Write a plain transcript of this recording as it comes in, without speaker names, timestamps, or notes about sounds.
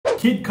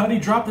Kid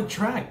Cudi dropped a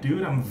track,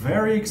 dude. I'm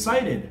very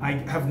excited. I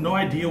have no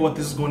idea what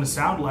this is going to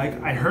sound like.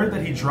 I heard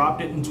that he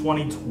dropped it in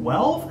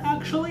 2012,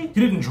 actually.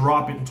 He didn't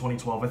drop it in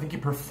 2012. I think he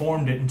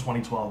performed it in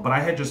 2012, but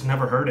I had just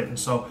never heard it. And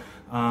so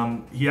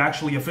he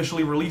actually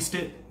officially released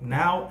it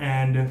now,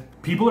 and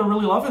people are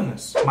really loving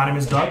this. My name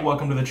is Doug.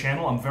 Welcome to the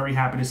channel. I'm very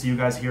happy to see you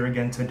guys here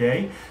again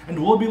today.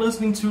 And we'll be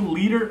listening to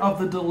Leader of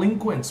the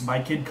Delinquents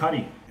by Kid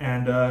Cudi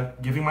and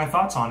giving my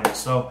thoughts on it.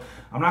 So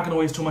I'm not going to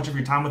waste too much of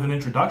your time with an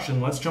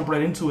introduction. Let's jump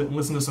right into it and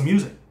listen to some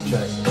music.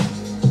 Check.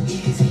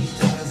 Easy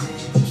does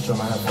it. Just try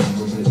my head a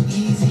little bit.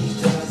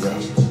 Easy does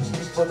it.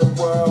 For the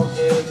world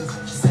is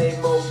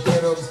same old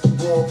denims,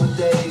 warm for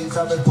days.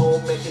 I've been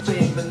home making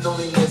fame and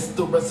loneliness.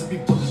 The recipe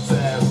for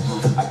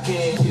disaster. I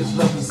can't give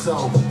love me so,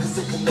 cause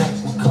it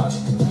connect with cut.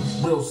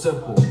 Real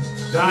simple.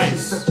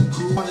 Nice.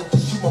 Wanted to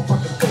shoot my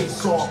fucking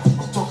face off.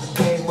 I'm talking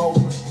game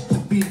over. To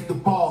beat the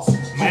boss.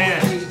 Man.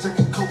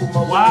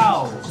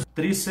 Wow.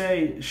 Did he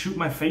say, shoot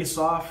my face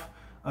off?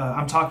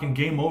 I'm talking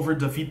game over,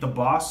 defeat the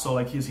boss. So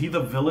like, is he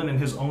the villain in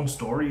his own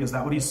story? Is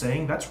that what he's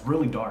saying? That's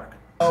really dark.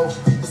 But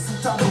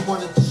sometimes I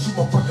wanted to shoot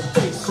my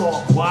fucking face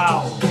off.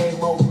 Wow.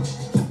 Game over,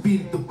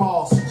 defeat the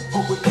boss.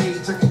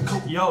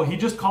 Yo, he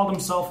just called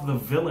himself the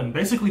villain.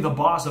 Basically, the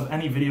boss of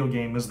any video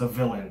game is the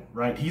villain,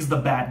 right? He's the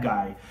bad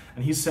guy.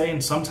 And he's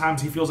saying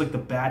sometimes he feels like the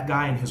bad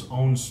guy in his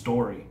own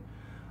story.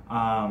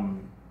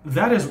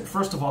 That is,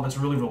 first of all, that's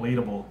really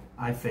relatable,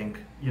 I think.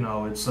 You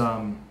know, it's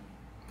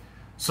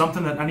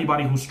something that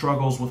anybody who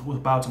struggles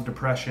with bouts of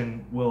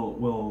depression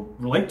will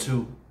relate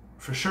to,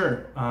 for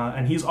sure.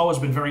 And he's always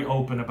been very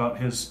open about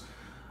his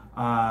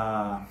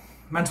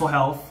mental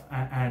health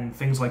and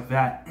things like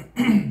that.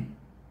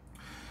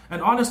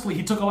 And honestly,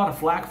 he took a lot of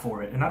flack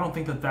for it, and I don't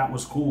think that that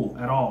was cool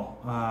at all.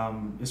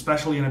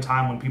 Especially in a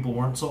time when people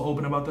weren't so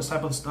open about this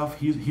type of stuff.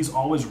 He's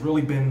always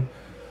really been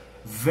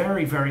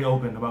very, very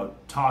open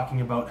about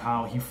talking about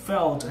how he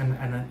felt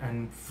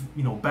and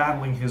you know,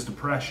 battling his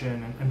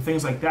depression and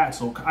things like that.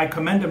 So I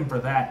commend him for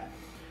that.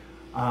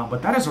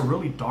 But that is a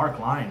really dark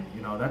line.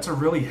 You know, that's a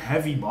really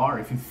heavy bar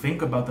if you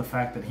think about the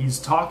fact that he's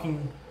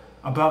talking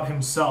about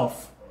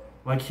himself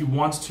like he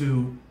wants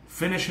to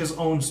finish his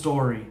own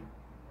story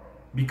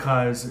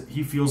because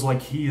he feels like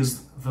he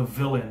is the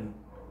villain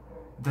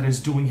that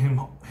is doing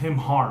him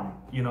harm,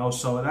 you know,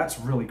 so that's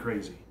really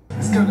crazy.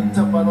 It's kind of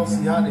tough, I don't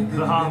see how they did it in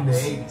the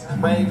 80s.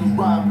 My angels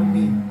ride for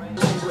me.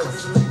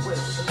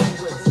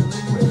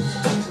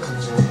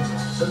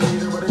 The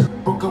leader of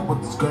it broke up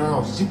with this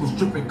girl. She was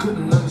tripping,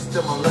 couldn't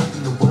understand my life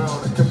in the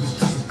world. I kept me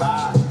just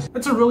by.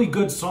 It's a really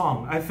good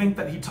song. I think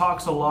that he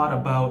talks a lot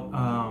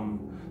about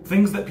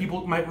things that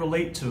people might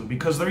relate to,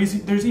 because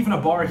there's even a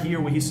bar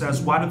here where he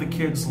says, why do the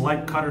kids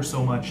like Cutter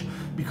so much?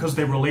 Because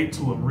they relate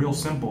to him, real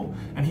simple.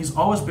 And he's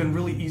always been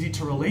really easy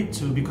to relate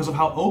to because of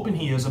how open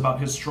he is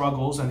about his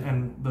struggles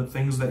and the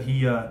things that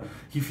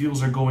he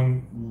feels are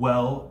going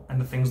well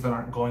and the things that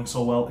aren't going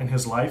so well in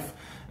his life.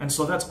 And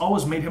so that's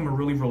always made him a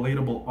really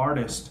relatable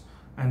artist.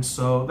 And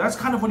so that's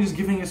kind of what he's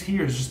giving us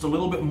here, is just a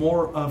little bit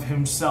more of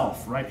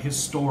himself, right? His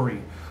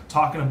story,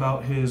 talking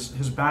about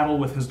his battle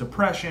with his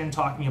depression,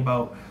 talking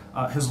about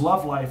his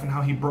love life and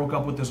how he broke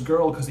up with this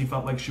girl because he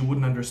felt like she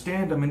wouldn't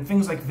understand him and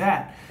things like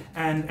that.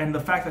 And the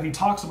fact that he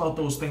talks about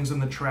those things in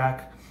the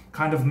track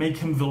kind of make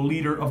him the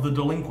leader of the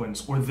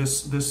delinquents, or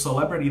this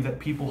celebrity that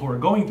people who are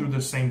going through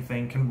this same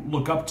thing can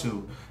look up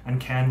to and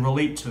can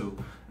relate to.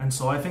 And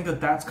so I think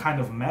that that's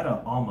kind of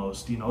meta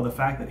almost, you know, the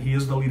fact that he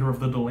is the leader of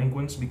the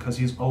delinquents because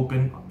he's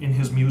open in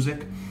his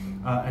music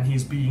and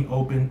he's being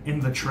open in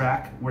the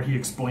track where he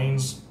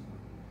explains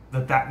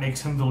that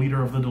makes him the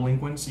leader of the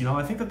delinquents. You know,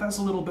 I think that that's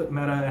a little bit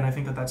meta, and I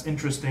think that that's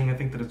interesting. I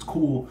think that it's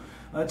cool.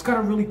 It's got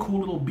a really cool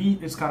little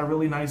beat. It's got a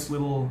really nice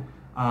little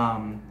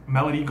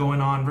melody going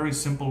on, very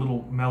simple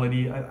little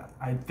melody.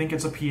 I think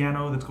it's a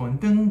piano that's going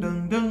dun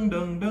dun dun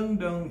dun dun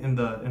dun in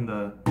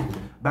the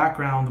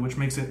background, which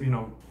makes it, you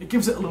know, it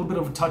gives it a little bit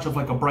of a touch of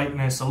like a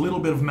brightness, a little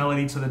bit of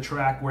melody to the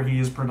track where he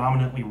is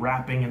predominantly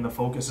rapping and the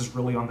focus is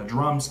really on the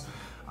drums.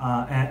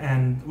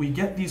 And we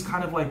get these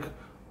kind of like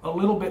a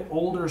little bit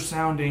older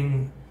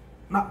sounding,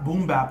 not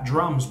boom bap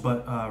drums,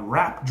 but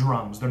rap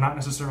drums. They're not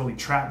necessarily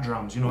trap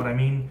drums, you know what I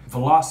mean?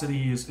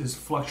 Velocity is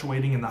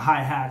fluctuating in the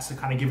hi-hats to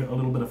kind of give it a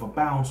little bit of a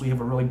bounce. We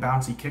have a really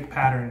bouncy kick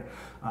pattern,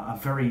 a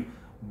very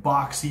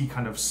boxy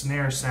kind of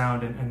snare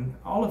sound, and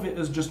all of it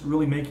is just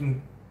really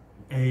making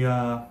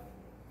a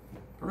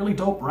really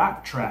dope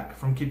rap track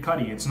from Kid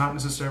Cudi. It's not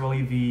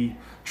necessarily the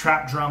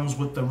trap drums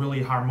with the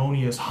really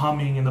harmonious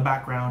humming in the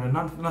background and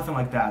nothing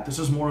like that. This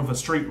is more of a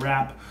straight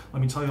rap,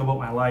 let me tell you about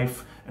my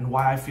life and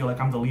why I feel like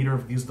I'm the leader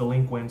of these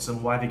delinquents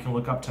and why they can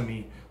look up to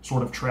me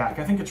sort of track.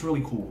 I think it's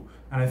really cool.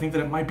 And I think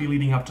that it might be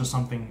leading up to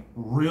something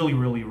really,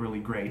 really, really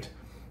great.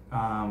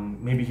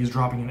 Maybe he's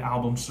dropping an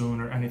album soon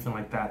or anything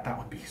like that. That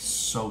would be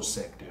so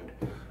sick,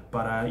 dude.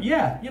 But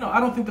yeah, you know, I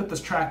don't think that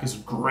this track is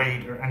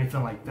great or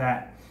anything like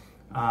that.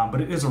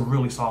 But it is a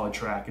really solid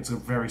track. It's a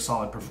very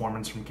solid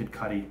performance from Kid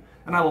Cudi,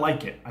 and I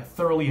like it. I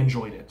thoroughly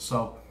enjoyed it.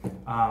 So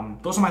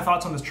those are my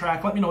thoughts on this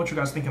track. Let me know what you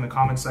guys think in the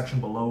comments section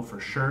below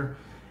for sure.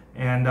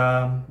 And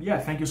yeah,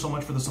 thank you so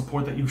much for the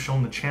support that you've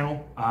shown the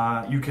channel.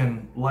 You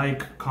can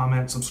like,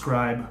 comment,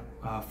 subscribe,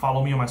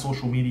 follow me on my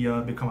social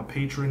media, become a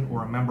patron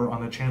or a member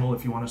on the channel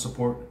if you want to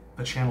support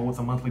the channel with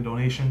a monthly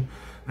donation.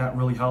 That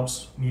really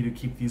helps me to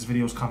keep these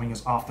videos coming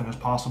as often as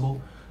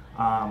possible.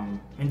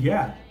 And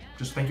yeah,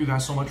 just thank you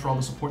guys so much for all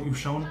the support you've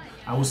shown.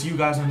 I will see you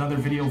guys in another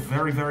video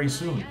very, very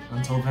soon.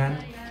 Until then,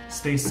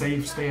 stay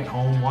safe, stay at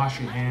home, wash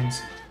your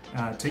hands,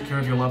 take care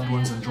of your loved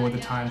ones, enjoy the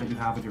time that you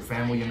have with your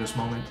family in this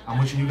moment. I'm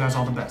wishing you guys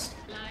all the best.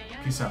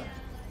 Peace out.